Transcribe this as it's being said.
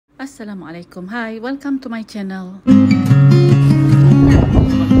Assalamualaikum. Hi, welcome to my channel.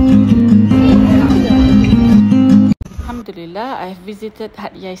 Alhamdulillah, I have visited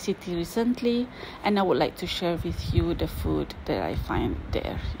Hat Yai city recently and I would like to share with you the food that I find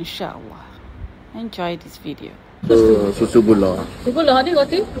there, insyaAllah. Enjoy this video. Susu gula. Gula ni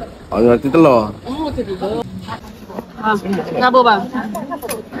roti? Roti telur. Oh, roti telur. Apa bang?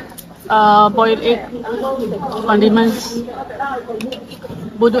 Boiled egg, condiments,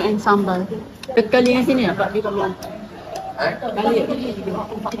 buduk and sambal. Tekal dengan sini apa? Di bawah. Balik.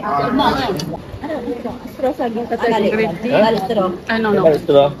 Mak kan? Terus lagi kata Green tea. balik terus. No.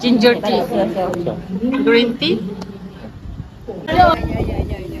 Ginger tea. Green tea.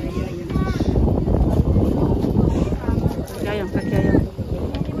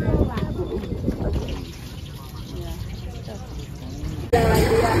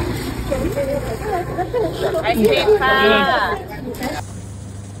 Kaki ayam.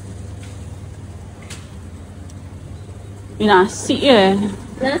 Ini nasi je.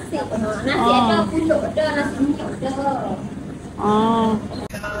 Nasi ada pulut ada, nasi minyak ada. Oh.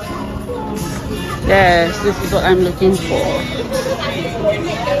 Yes, this is what I'm looking for.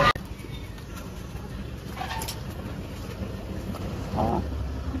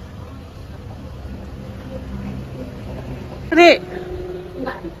 Adik.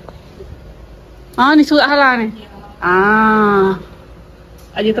 Ni surat halal ni.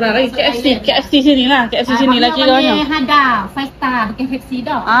 Aja terang lagi KFC sini lah. KFC sini lah kira nya. Hada Fiesta bukan KFC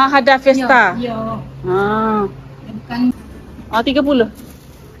dah. Hada Fiesta. Ya. Bukan 30.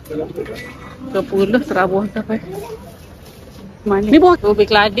 30 terabuh sampai. Mana ni buah? Ubi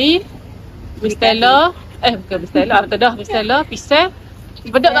keladi, bistela, bukan bistela, betul dah bistela, pisang.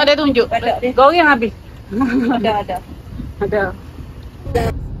 Bedok tak ada tunjuk. Goreng habis. Ada.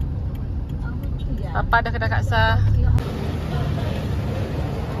 Papa dah kena kaksa.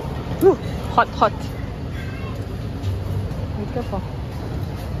 Hot. Ini apa?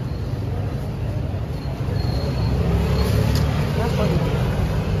 Apa ni?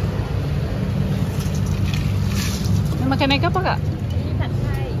 Ini makan naik apa kak? ini pad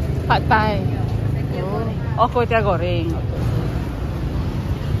thai. Pad thai. Oh, kuih tiaw goreng.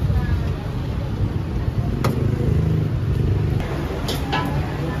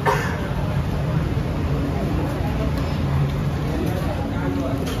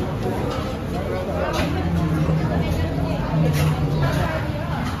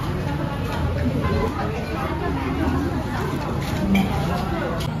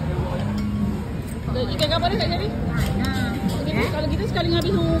 Ikan apa ni tak jadi? Kalau kita sekali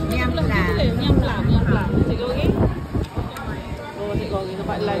habis sebelah kita le, miam plam. Nasi goreng. Nasi goreng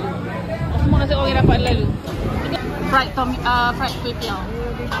dapat lalu. Semua nasi goreng dapat lalu. Fried kuih tiaw.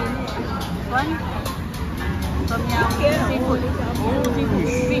 One. Tom yum seafood. Seafood.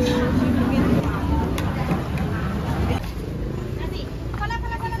 Fish. Nasi. Salah.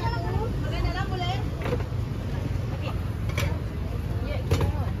 Makan dalam boleh? Okey. Ya,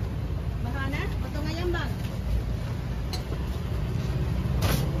 bahan potong ayam bang.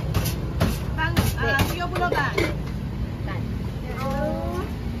 Bang, 30 bang. Tak.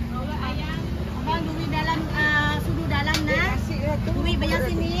 Ayam. Bang duit dalam sudu dalam nah. Duit bayar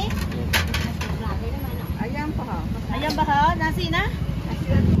sini. Ayam paha, nasi nah.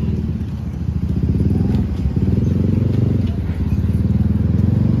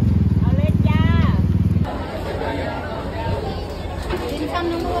 Dimsum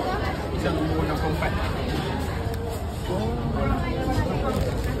nombor apa? Dimsum nombor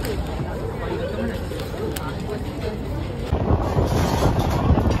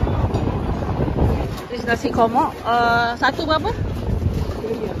This nasi komok. Satu berapa?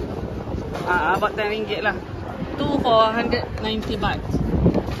 About RM10 lah. 2 for 190 baht.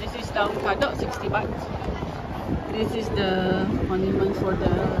 This is daun kadok 60 baht. This is the condiment for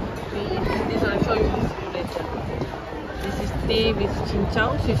the fish. This I'll show you later. This is tea with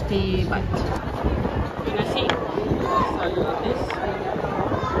cincau 50 baht. Okay, nasi. So this.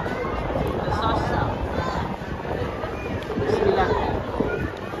 The sauce. Bismillah.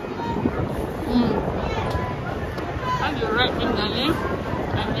 And you wrap in the lid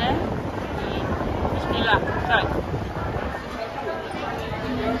and then Bismillah. Try.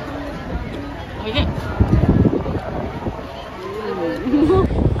 Okay.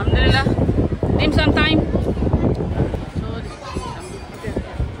 Alhamdulillah. Dimsum time. So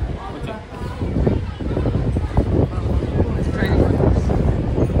try this.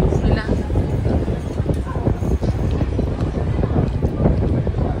 Bismillah.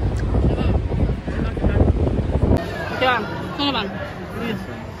 Okay bang. Sana bang.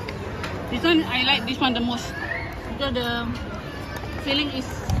 This one I like this one the most because the filling is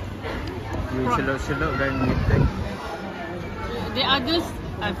You celok-celok dan mixing. The others,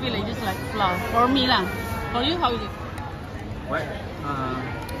 I feel like just like flour. For me lah. For you, how is it? What?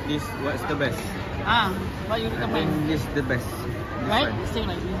 What's the best? What you I recommend? think this the best. This Right? one. Same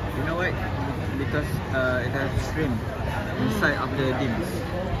like me. You know what? Because it has shrimp inside of the dimms.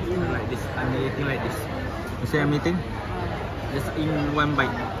 Like this. I'm eating like this. You see I'm eating? Just in one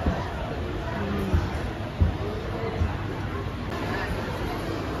bite.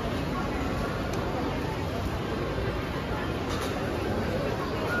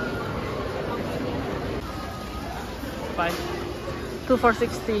 Bye. 2 for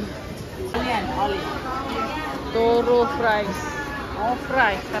 60. Olive. Toro fries. Oh,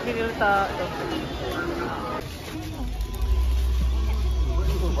 fries. Tapi dia letak tu.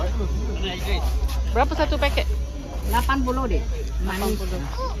 Berapa satu paket? 80 deh. Manis.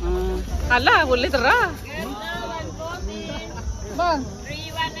 80. Alah, boleh terah. Bang.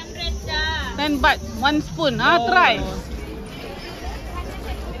 10 baht, 1 spoon. Try.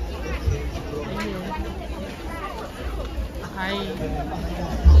 Hai.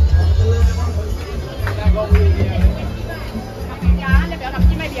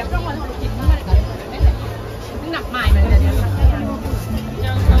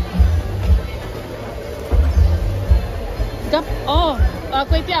 Oh,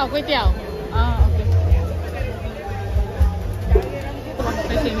 kuih tiao. Okay.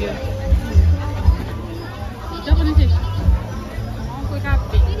 Kasih dia. Apa ni sih? Kuih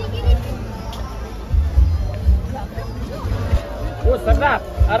kapi. Oh, sedap.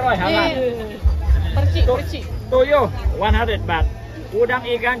 Aroy halal. Percik. Toyo 100 baht. Udang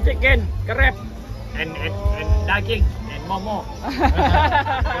ikan chicken, crab and daging and momo.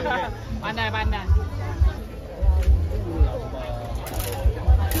 Pandai.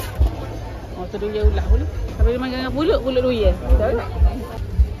 Oh, tu duya ulah dulu. Tapi dia makan dengan pulut duya. Betul?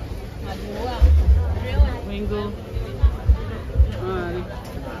 Minggu. Ni.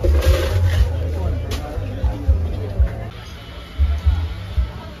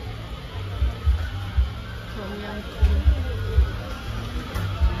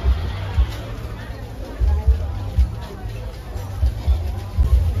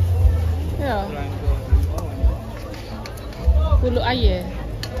 Ya. Pulut air.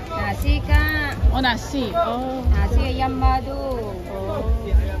 Nasi kak. Oh, nasi. Oh. Nasi ayam madu.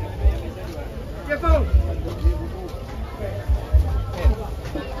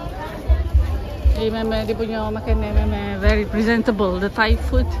 Memang dia punya makanan memang very presentable. The Thai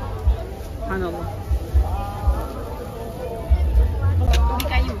food. Subhanallah.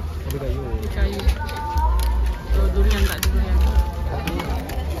 Kayu. Kayu. Oh, durian tak ada durian.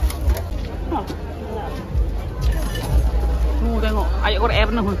 Tengok. Ayat Quran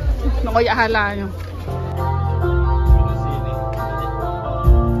pernah pun. Nak ayat halalnya.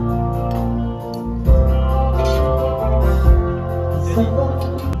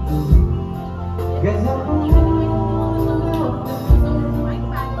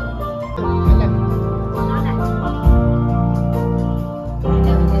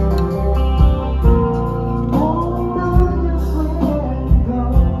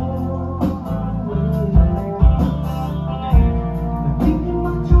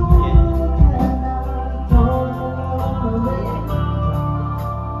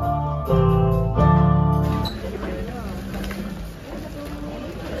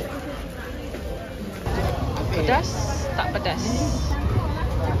 Pedas? Tak pedas.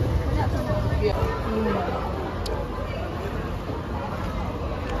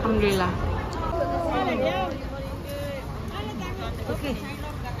 Alhamdulillah. Okey.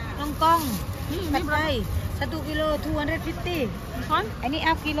 Longkong. Pad Thai. 1 kilo 250. This one? Ini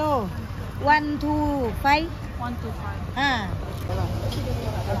half kilo. 125. 125.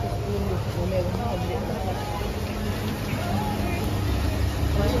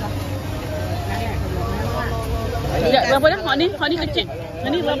 Ya, berapa dah? Hak ni kecil.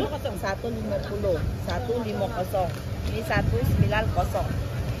 Ini berapa? 150. 150. Ini 190.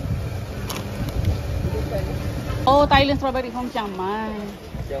 Oh, Thailand strawberry from Chiang Mai.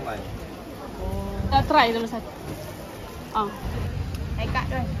 Dah try dulu satu. Hai kak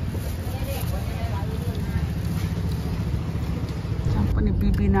rồi. Apa ni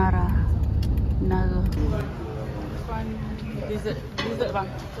bibi Nara. Dessert bang.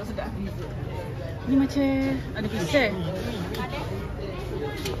 Tak sedap. Ni macam ada pisang.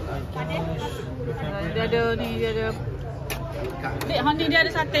 Dia ada ni, dia ada. Dek, ni dia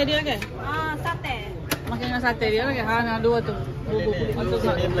ada sate dia ke? Sate. Makan dengan sate dia ke? Ada dua tu. Bubur kulit masuk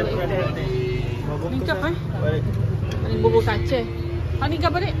mak. Ni apa? Ni bubur kacang. Ni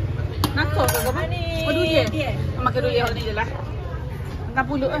apa dek? Nako ke apa? Oh, duye. Makan duye ni je lah. Makan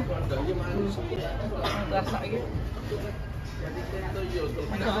pulut lah. Rasa lagi.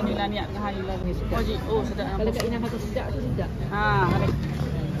 Macam ni lah niat dengan hari lagi. Oh, sedap. Kalau kat Ina kata sedap tu sedap.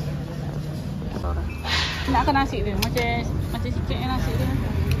 Nak ke nasi dia? Macam sikit nasi dia.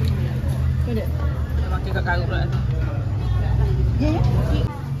 Ada. Makan kat karut pula tu. Ya, ya.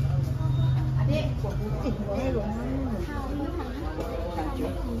 Adik.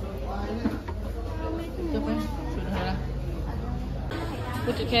 Itu apa? Sudahlah.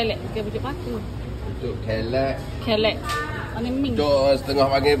 Pucuk kelek ke pucuk paku? Pucuk kelek. Kelek. Mana ming? Pucuk setengah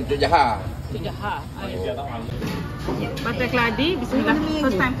panggil pucuk jahat. Pucuk jahat. Butter keladi. Bismillah.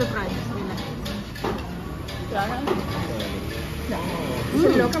 First time to try. Bismillah.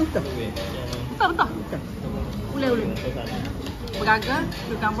 Betul kan betul. Betul. Ule. Beraga.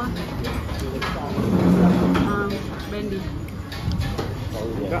 Cucumber. Brandy.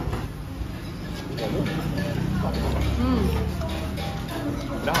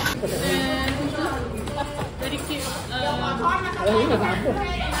 Very cute.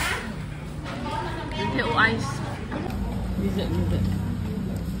 Teh ais. Dessert.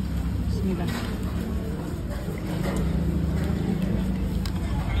 Bismillah.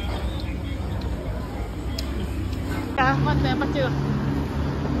 Mata yang pecah.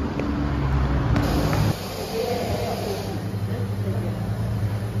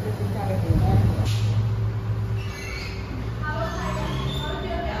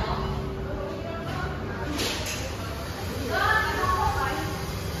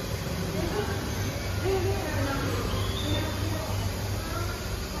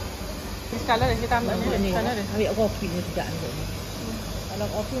 Skala dia kita ambil ni. Skala dia. Ambil kopi ni sedap ni. Kalau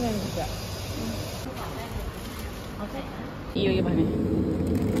kopi memang sedap. Iyo yang mana?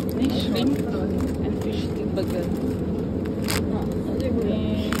 Ni shrimp and fish stick burger.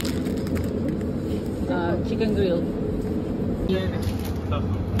 Ni chicken grill. Ya. Nak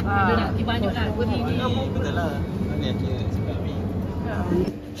banyak lah. Betul lah. Ni aja sebab ni.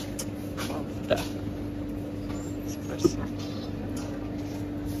 Dah.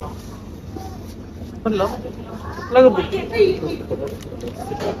 Belum. Lagu bu.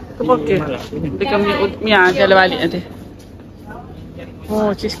 Kepakai. Dekat mi jalan balik nanti.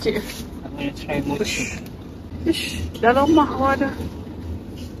 Oh, cheesecake. Ish, dalam rumah ada.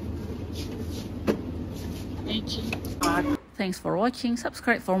 Thanks for watching.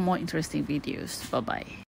 Subscribe for more interesting videos. Bye bye.